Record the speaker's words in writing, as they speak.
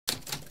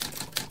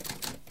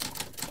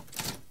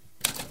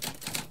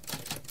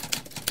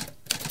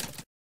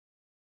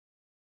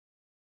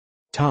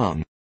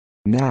tongue.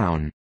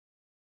 Noun.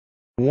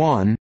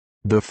 1.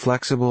 The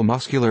flexible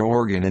muscular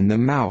organ in the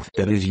mouth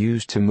that is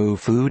used to move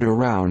food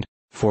around,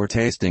 for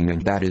tasting,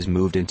 and that is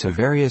moved into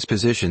various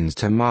positions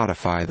to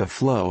modify the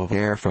flow of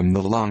air from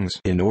the lungs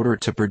in order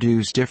to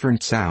produce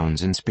different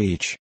sounds in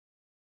speech.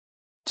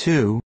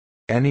 2.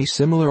 Any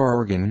similar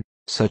organ,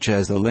 such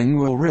as the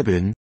lingual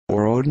ribbon,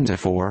 or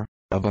odontophore,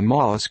 of a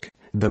mollusk,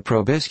 the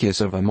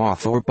proboscis of a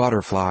moth or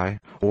butterfly,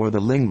 or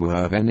the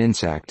lingua of an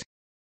insect.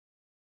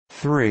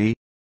 3.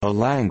 A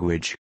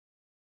language.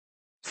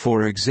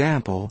 For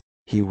example,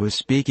 he was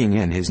speaking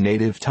in his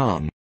native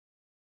tongue.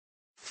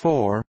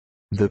 4.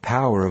 The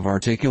power of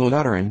articulate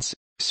utterance,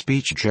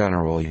 speech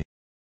generally.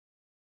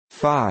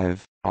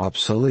 5.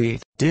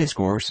 Obsolete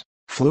discourse,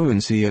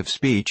 fluency of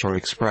speech or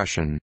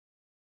expression.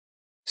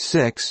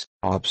 6.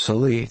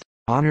 Obsolete,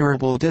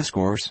 honorable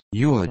discourse,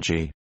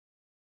 eulogy.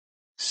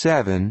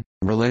 7.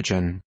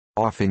 Religion,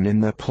 often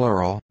in the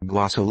plural,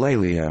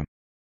 glossolalia.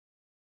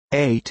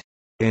 8.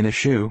 In a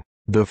shoe,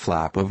 the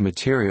flap of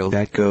material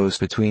that goes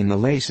between the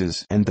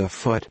laces and the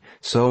foot,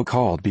 so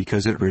called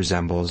because it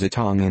resembles a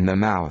tongue in the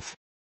mouth.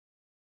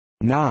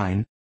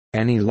 9.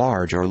 Any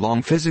large or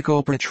long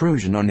physical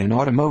protrusion on an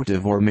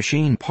automotive or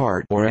machine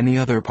part or any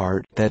other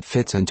part that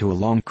fits into a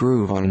long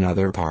groove on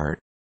another part.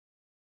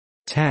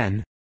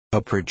 10.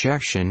 A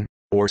projection,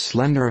 or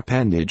slender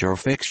appendage or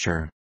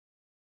fixture.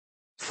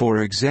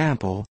 For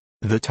example,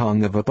 the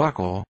tongue of a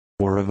buckle,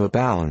 or of a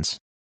balance.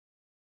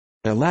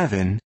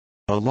 11.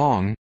 A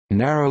long,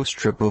 narrow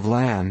strip of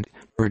land,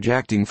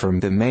 projecting from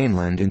the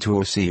mainland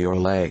into a sea or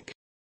lake.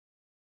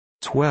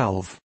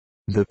 12.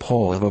 The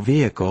pole of a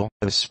vehicle,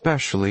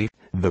 especially,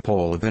 the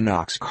pole of an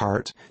ox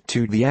cart,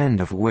 to the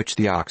end of which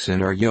the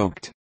oxen are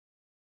yoked.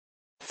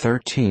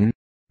 13.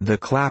 The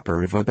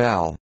clapper of a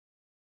bell.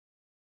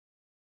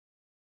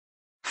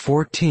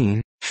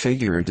 14.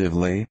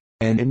 Figuratively,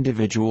 an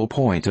individual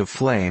point of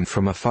flame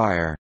from a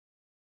fire.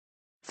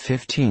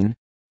 15.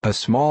 A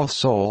small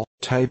sole,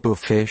 type of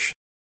fish.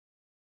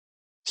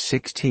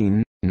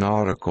 16.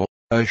 Nautical,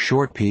 a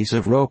short piece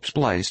of rope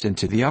spliced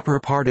into the upper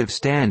part of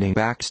standing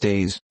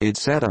backstays,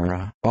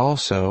 etc.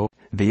 Also,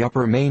 the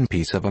upper main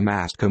piece of a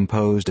mast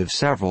composed of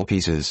several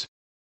pieces.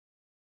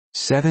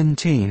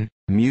 17.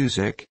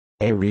 Music,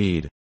 a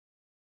reed.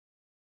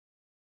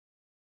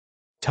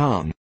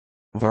 Tongue.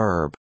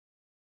 Verb.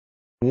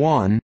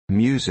 1.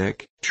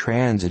 Music,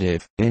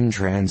 transitive,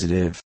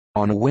 intransitive,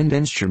 on a wind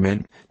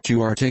instrument,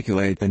 to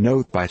articulate the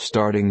note by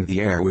starting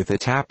the air with a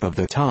tap of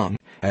the tongue,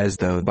 as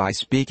though by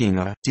speaking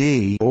a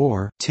d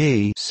or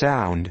t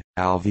sound,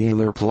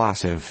 alveolar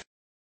plosive.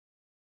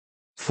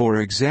 For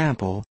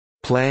example,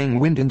 playing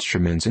wind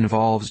instruments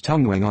involves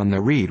tonguing on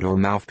the reed or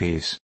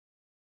mouthpiece.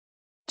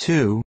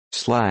 2.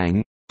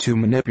 Slang, to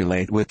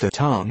manipulate with the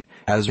tongue,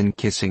 as in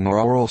kissing or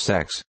oral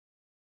sex.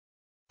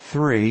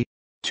 3.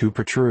 To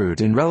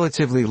protrude in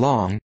relatively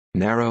long,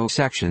 narrow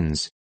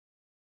sections.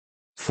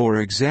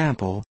 For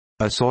example,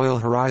 a soil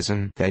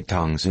horizon that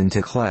tongues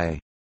into clay.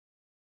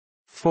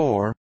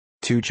 4.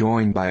 To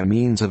join by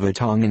means of a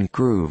tongue and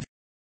groove.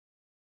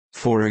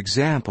 For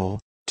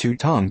example, two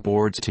tongue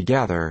boards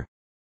together.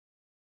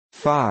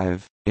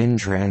 5.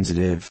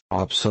 Intransitive,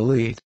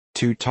 obsolete,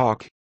 to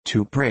talk,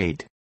 to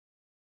prate.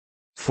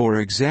 For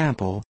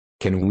example,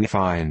 can we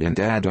find and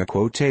add a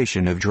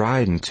quotation of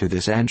Dryden to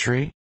this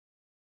entry?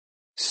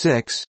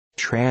 6.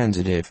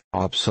 Transitive,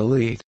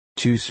 obsolete,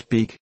 to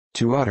speak,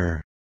 to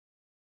utter.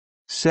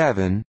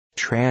 7.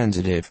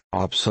 Transitive,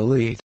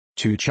 obsolete,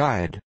 to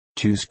chide,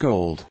 to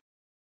scold.